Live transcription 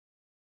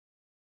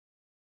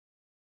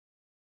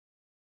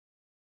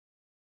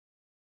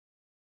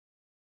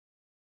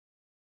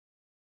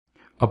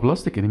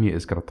Aplastic anemia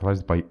is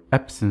characterized by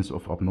absence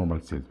of abnormal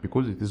cells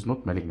because it is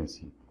not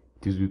malignancy.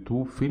 It is due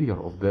to failure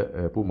of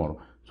the bone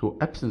marrow. So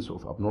absence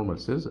of abnormal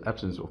cells,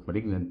 absence of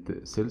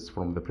malignant cells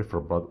from the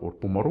peripheral blood or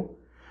bone marrow,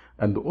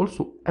 and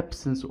also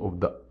absence of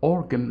the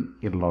organ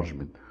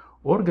enlargement.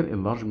 Organ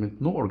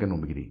enlargement, no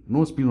organomegaly,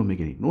 no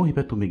splenomegaly, no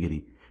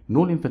hepatomegaly,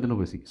 no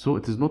lymphadenopathy. So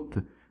it is not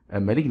a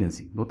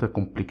malignancy, not a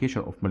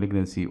complication of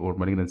malignancy or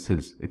malignant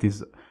cells. It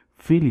is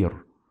failure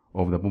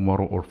of the bone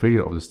marrow or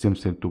failure of the stem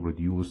cell to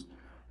produce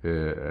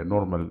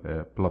normal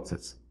blood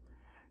cells.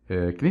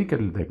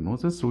 Clinical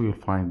diagnosis, we will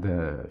find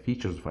the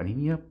features of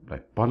anemia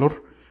like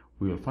pallor.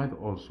 We will find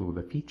also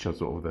the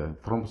features of the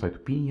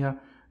thrombocytopenia,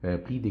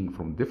 bleeding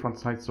from different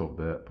sides of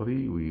the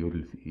body. We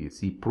will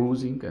see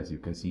bruising, as you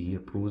can see here,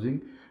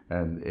 bruising,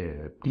 and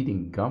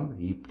bleeding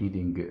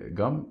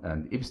gum,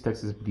 and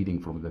epistaxis, bleeding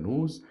from the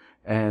nose,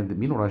 and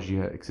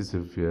menorrhagia,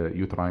 excessive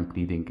uterine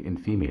bleeding in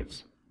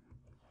females.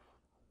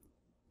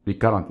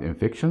 Recurrent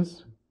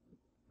infections,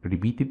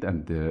 repeated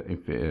and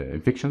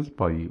infections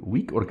by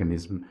weak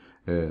organism,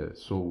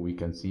 so we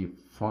can see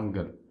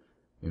fungal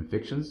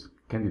infections,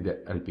 Candida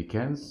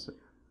albicans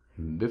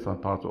in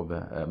different parts of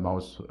the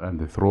mouth and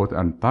the throat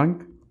and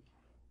tongue.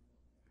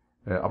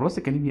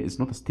 Aplastic anemia is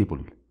not stable.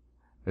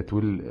 It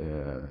will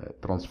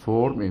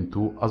transform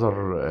into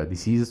other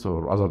diseases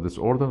or other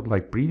disorder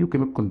like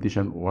pre-leukemic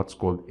condition, what's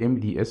called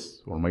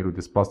MDS or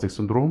myelodysplastic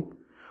syndrome,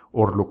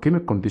 or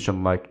leukemic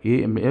condition like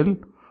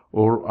AML,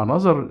 or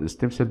another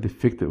stem cell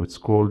defect, it's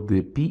called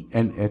the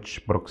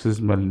PNH,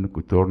 paroxysmal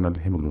nocturnal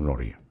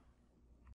hemoglobinuria.